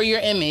 It's not for your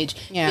image.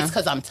 It's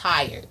because I'm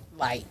tired.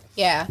 Like,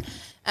 yeah.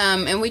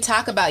 And we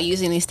talk about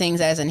using these things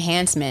as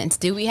enhancements.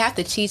 Do we have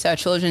to teach our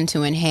children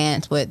to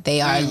enhance what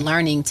they are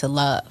learning to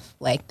love?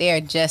 Like, they're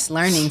just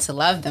learning to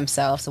love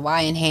themselves. So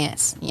why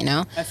enhance, you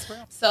know? That's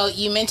real. So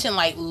you mentioned,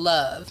 like,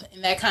 love,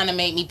 and that kind of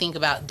made me think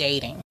about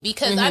dating.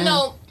 Because I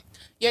know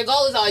your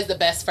goal is always the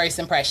best first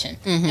impression.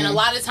 And a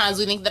lot of times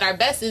we think that our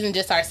best isn't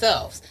just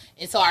ourselves.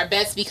 And so our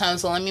best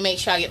becomes, well, let me make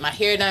sure I get my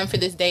hair done for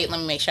this date.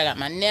 Let me make sure I got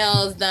my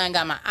nails done,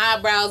 got my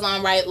eyebrows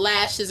on right,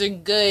 lashes are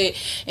good.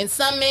 And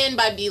some men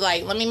might be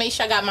like, let me make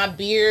sure I got my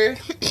beard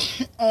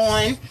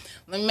on.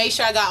 Let me make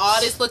sure I got all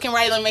this looking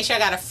right. Let me make sure I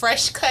got a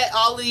fresh cut,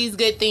 all of these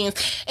good things.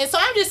 And so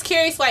I'm just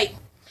curious, like,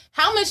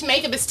 how much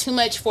makeup is too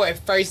much for a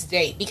first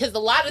date? Because a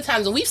lot of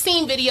times when we've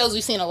seen videos,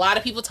 we've seen a lot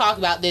of people talk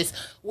about this,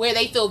 where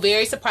they feel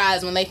very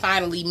surprised when they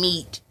finally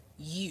meet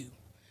you.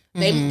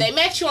 They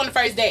met you on the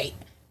first date.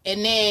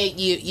 And then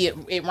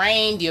it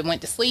rained, you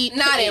went to sleep.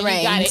 Not it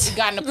rained. You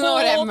got in the pool.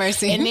 Lord have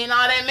mercy. And then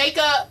all that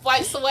makeup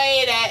wipes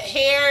away, that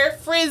hair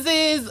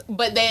frizzes,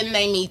 but then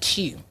they meet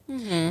you.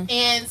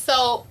 And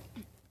so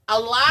a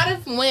lot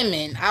of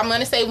women, I'm going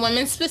to say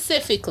women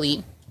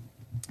specifically,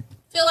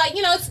 feel like,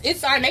 you know,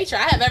 it's our nature.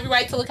 I have every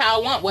right to look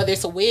how I want, whether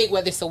it's a wig,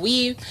 whether it's a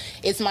weave.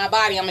 It's my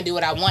body. I'm going to do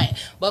what I want.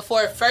 But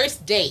for a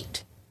first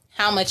date,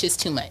 how much is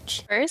too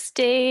much? First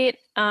date,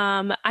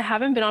 I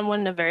haven't been on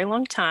one in a very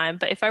long time,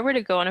 but if I were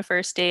to go on a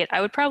first date,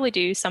 I would probably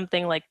do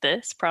something like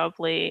this,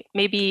 probably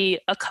maybe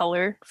a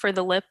color for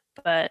the lip,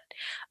 but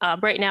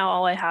right now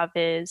all I have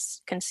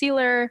is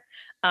concealer.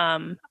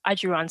 I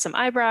drew on some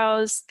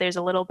eyebrows. There's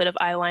a little bit of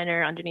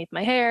eyeliner underneath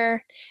my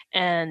hair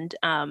and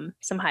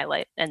some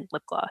highlight and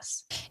lip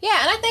gloss. Yeah,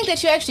 and I think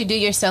that you actually do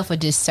yourself a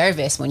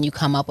disservice when you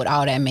come up with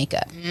all that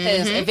makeup.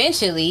 Because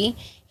eventually,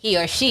 he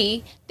or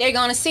she, they're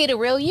going to see the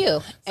real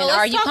you. And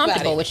are you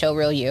comfortable with your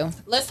real you?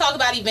 Let's talk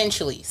about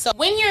eventually. So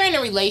when you're in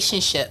a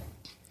relationship,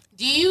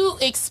 do you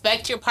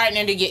expect your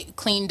partner to get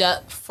cleaned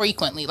up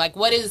frequently? Like,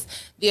 what is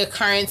the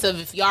occurrence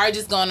of, if you are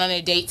just going on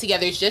a date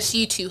together, it's just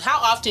you two, how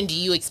often do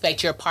you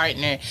expect your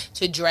partner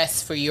to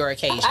dress for your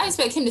occasion? I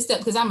expect him to step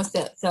because I'm a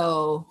step.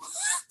 So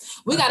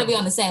we got to be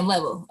on the same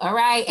level. All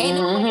right.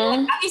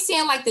 And I be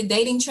seeing like the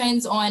dating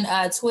trends on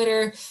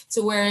Twitter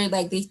to where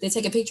like they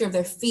take a picture of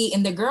their feet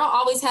and the girl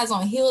always has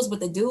on heels, but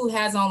the dude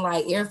has on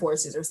like Air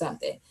Forces or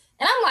something.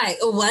 And I'm like,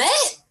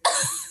 what?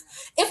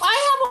 If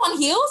I have on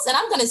heels and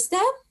I'm going to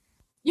step,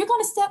 you're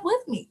going to step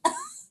with me.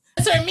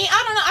 So for me,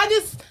 I don't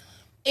know.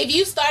 If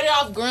you started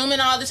off grooming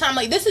all the time,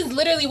 like, this is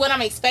literally what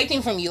I'm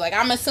expecting from you. Like,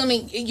 I'm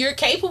assuming you're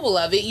capable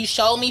of it. You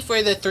showed me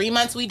for the 3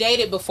 months we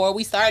dated before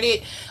we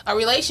started a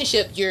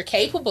relationship, you're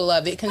capable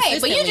of it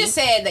consistently. Hey, but you just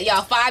said that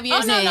y'all 5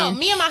 years in. No.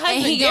 Me and my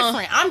husband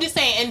different. I'm just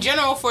saying, in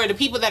general, for the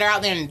people that are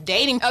out there in the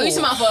dating pool. Oh, you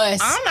talking about for us?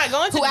 I'm not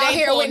going to who the dating out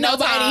here pool with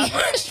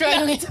nobody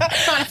struggling trying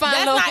to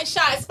find That's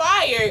not shots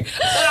fired.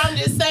 But I'm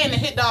just saying the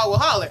hit dog will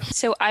holler.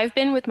 So I've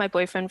been with my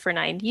boyfriend for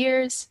 9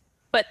 years,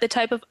 but the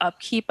type of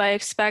upkeep I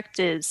expect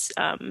is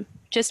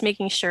just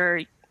making sure,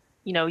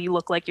 you know, you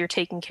look like you're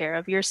taking care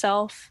of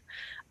yourself.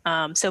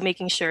 So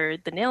making sure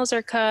the nails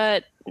are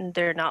cut,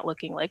 they're not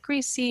looking like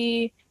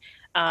greasy,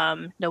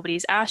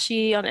 nobody's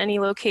ashy on any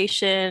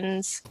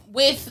locations.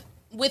 With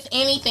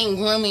anything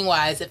grooming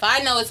wise, if I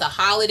know it's a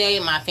holiday,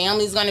 my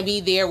family's going to be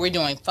there, we're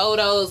doing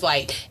photos,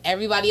 like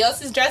everybody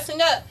else is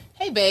dressing up.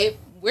 Hey, babe,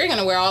 we're going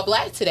to wear all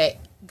black today.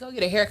 Go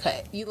get a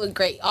haircut. You look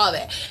great. All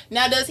that.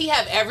 Now, does he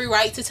have every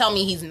right to tell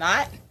me he's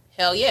not?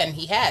 hell yeah, and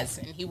he has,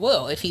 and he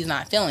will if he's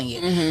not feeling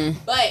it.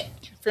 But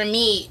for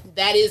me,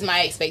 that is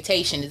my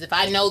expectation, is if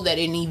I know that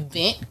an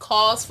event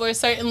calls for a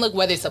certain look,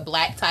 whether it's a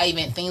black tie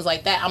event, things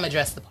like that, I'm going to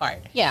dress the part.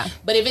 Yeah.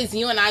 But if it's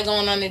you and I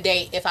going on a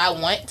date, if I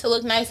want to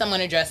look nice, I'm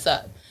going to dress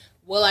up.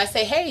 Will I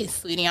say, hey,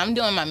 sweetie, I'm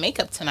doing my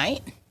makeup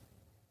tonight?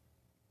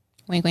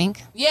 Wink,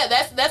 wink. Yeah,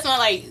 that's not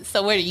like,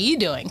 so what are you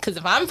doing? Because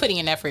if I'm putting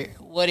in effort,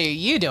 what are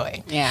you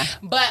doing? Yeah.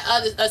 But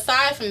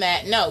aside from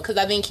that, no, because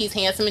I think he's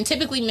handsome. And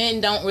typically men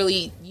don't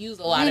really use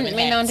a lot of enhancements.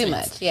 Men don't do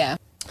much, yeah.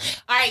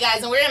 All right,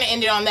 guys, and we're going to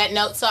end it on that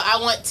note. So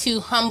I want to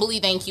humbly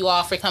thank you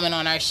all for coming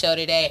on our show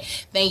today.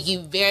 Thank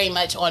you very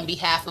much on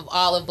behalf of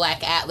all of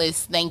Black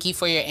Atlas. Thank you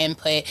for your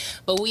input.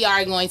 But we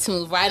are going to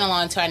move right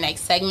along to our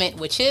next segment,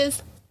 which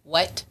is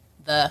What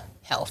the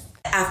Health.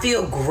 I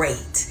feel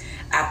great.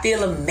 I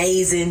feel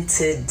amazing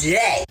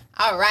today.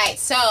 All right,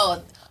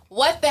 so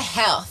What the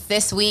Health?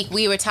 This week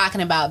we were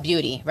talking about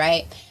beauty,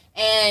 right?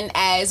 And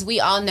as we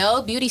all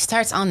know, beauty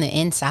starts on the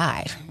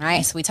inside,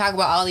 right? So we talk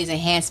about all these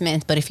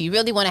enhancements, but if you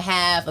really want to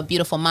have a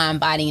beautiful mind,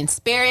 body, and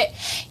spirit,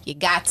 you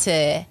got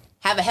to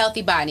have a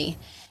healthy body.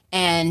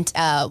 And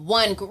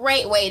one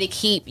great way to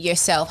keep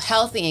yourself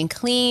healthy and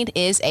clean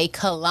is a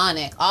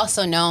colonic,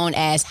 also known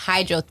as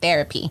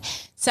hydrotherapy.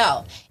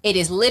 So it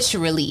is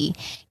literally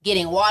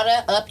getting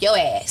water up your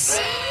ass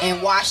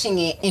and washing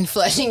it and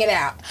flushing it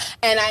out.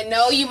 And I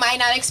know you might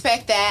not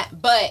expect that,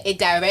 but it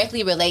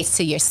directly relates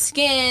to your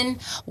skin,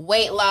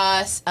 weight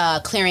loss,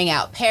 clearing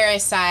out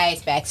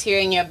parasites,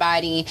 bacteria in your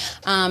body,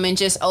 and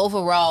just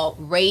overall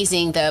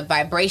raising the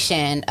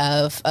vibration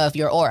of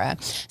your aura.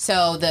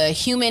 So the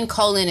human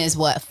colon is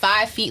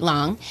 5 feet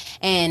long,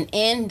 and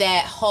in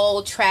that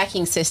whole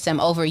tracking system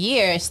over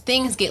years,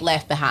 things get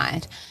left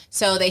behind.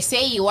 So they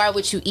say you are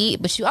what you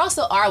eat, but you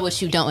also are what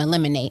you don't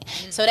eliminate.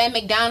 So that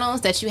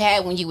McDonald's that you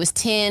had when you was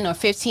 10 or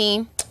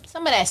 15,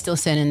 some of that's still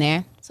sitting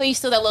there. So you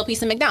still that little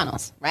piece of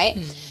McDonald's, right?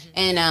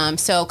 And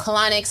so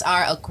colonics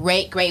are a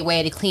great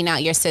way to clean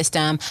out your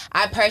system.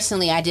 I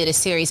did a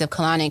series of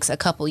colonics a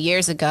couple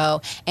years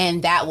ago,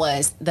 and that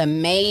was the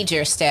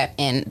major step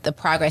in the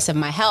progress of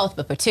my health,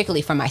 but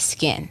particularly for my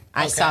skin.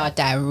 I saw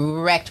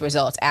direct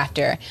results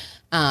after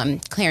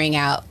clearing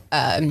out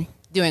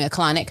doing a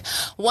colonic.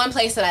 One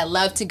place that I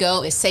love to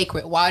go is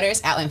Sacred Waters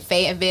out in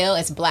Fayetteville.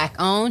 It's Black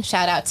owned.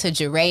 Shout out to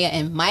Jerea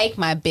and Mike,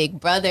 my big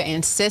brother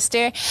and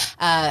sister.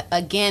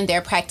 Again,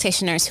 they're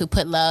practitioners who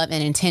put love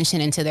and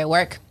intention into their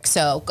work.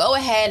 So go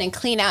ahead and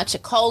clean out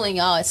your colon,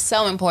 y'all. It's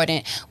so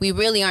important. We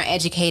really aren't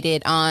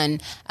educated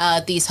on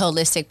these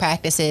holistic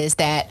practices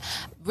that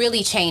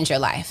really change your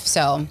life.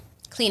 So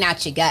clean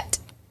out your gut.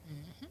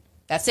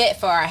 That's it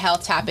for our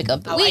health topic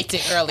of the week. I liked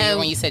it earlier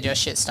when you said your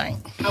shit stank.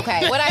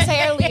 Okay, what did I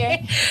say earlier?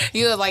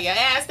 You was like, your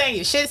ass stank,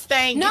 your shit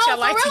stank. No, for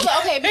real.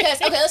 Okay,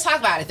 let's talk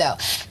about it though.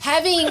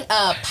 Having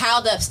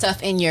piled up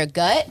stuff in your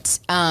gut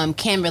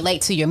can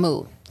relate to your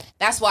mood.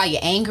 That's why you're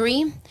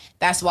angry.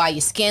 That's why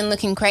your skin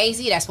looking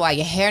crazy. That's why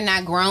your hair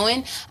not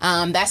growing.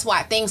 That's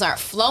why things aren't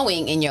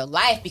flowing in your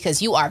life,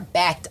 because you are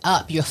backed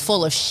up. You're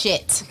full of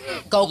shit.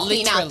 Go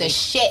clean out the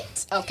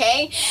shit,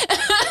 okay?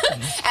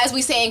 As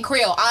we say in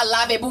Creole, I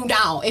lave it boom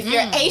down. If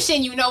you're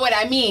Asian, you know what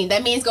I mean.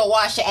 That means go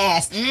wash your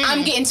ass.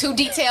 I'm getting too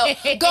detailed.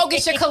 Go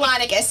get your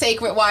colonic at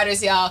Sacred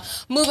Waters, y'all.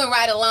 Moving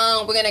right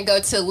along, we're going to go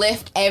to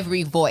Lift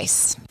Every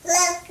Voice.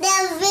 Lift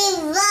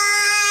every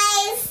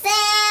voice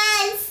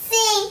and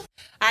sing.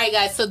 All right,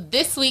 guys, so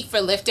this week for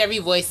Lift Every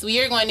Voice,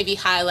 we are going to be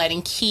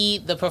highlighting Key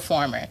the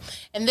Performer.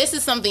 And this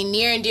is something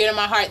near and dear to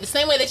my heart. The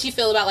same way that you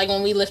feel about like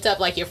when we lift up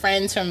like your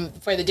friends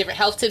for the different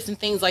health tips and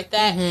things like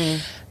that.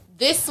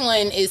 This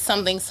one is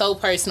something so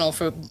personable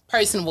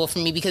for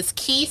me, because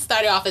Key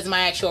started off as my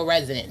actual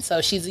resident.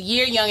 So she's a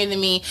year younger than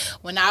me.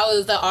 When I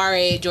was the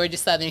RA at Georgia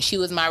Southern, she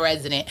was my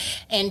resident.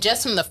 And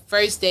just from the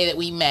first day that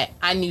we met,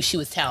 I knew she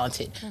was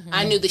talented.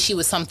 I knew that she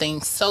was something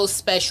so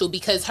special,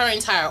 because her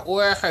entire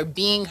aura, her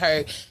being,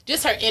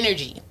 just her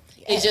energy.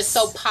 It's just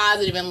so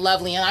positive and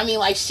lovely. And I mean,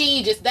 like,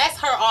 that's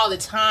her all the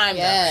time.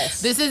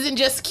 Yes. This isn't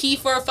just Key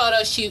for a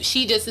photo shoot.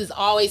 She just is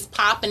always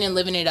popping and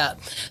living it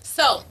up.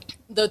 So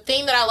the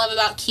thing that I love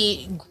about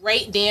Key,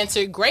 great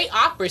dancer, great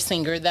opera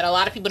singer that a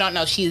lot of people don't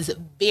know. She is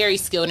very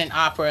skilled in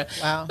opera.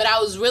 Wow. But I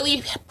was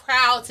really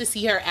proud to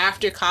see her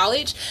after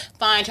college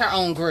find her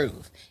own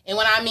groove. And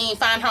when I mean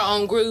find her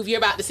own groove, you're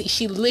about to see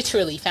she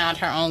literally found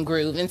her own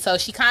groove. And so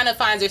she kind of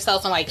finds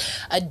herself in like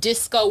a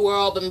disco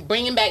world, but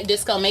bringing back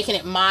disco, making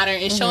it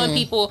modern, and showing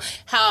people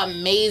how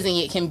amazing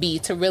it can be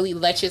to really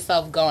let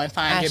yourself go and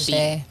find your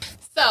beat.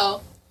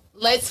 So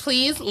let's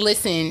please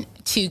listen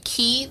to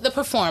Key the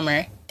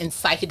Performer in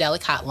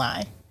Psychedelic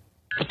Hotline.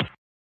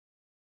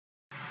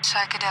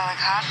 Psychedelic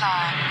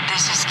Hotline,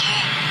 this is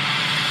Key.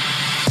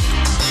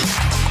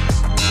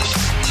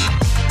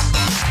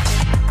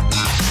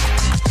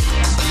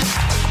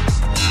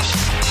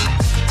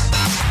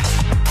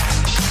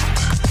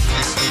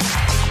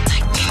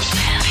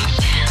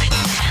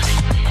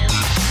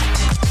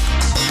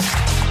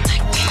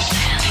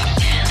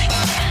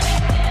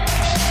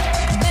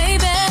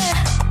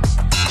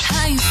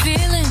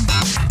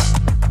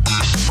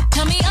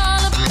 Tell me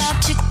all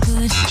about your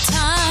good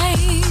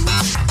times.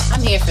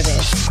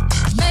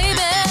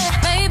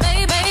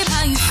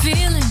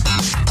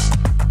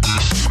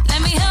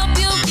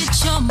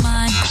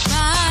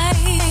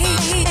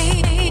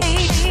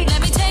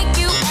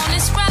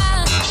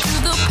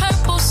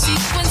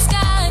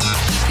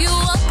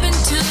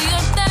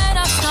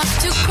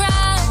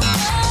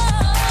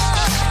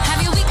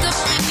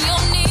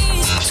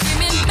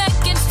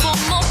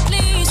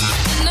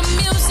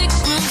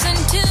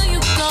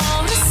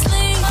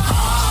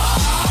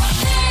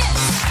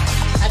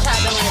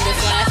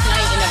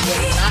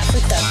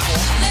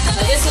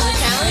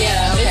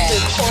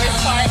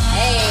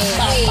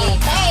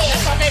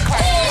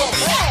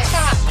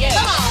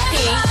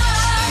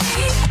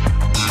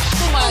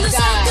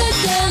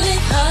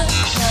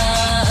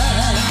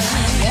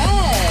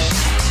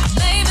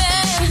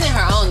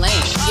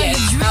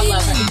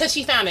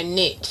 because she found a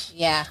niche.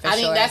 Yeah, for I sure.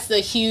 think that's the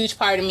huge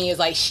part of me is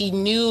like she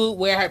knew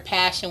where her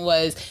passion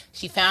was.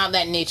 She found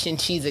that niche and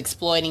she's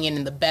exploiting it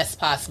in the best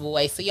possible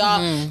way. So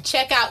y'all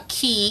check out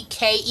Key,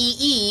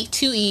 K-E-E,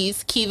 2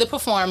 E's, Key the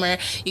Performer.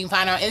 You can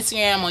find her on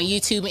Instagram, on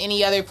YouTube,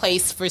 any other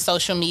place for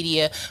social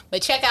media.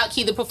 But check out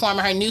Key the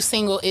Performer. Her new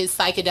single is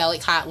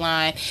Psychedelic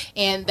Hotline.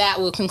 And that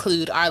will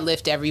conclude our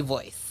Lift Every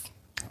Voice.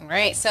 All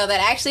right, so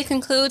that actually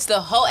concludes the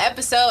whole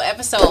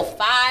episode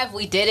 5.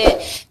 We did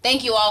it.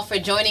 Thank you all for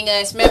joining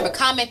us. Remember,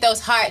 comment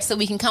those hearts so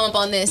we can come up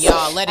on this.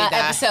 Y'all, let it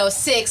die. Episode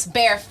 6,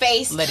 Bare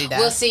Face. Let it die.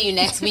 We'll see you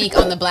next week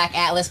on the Black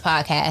Atlas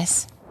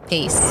Podcast.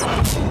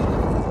 Peace.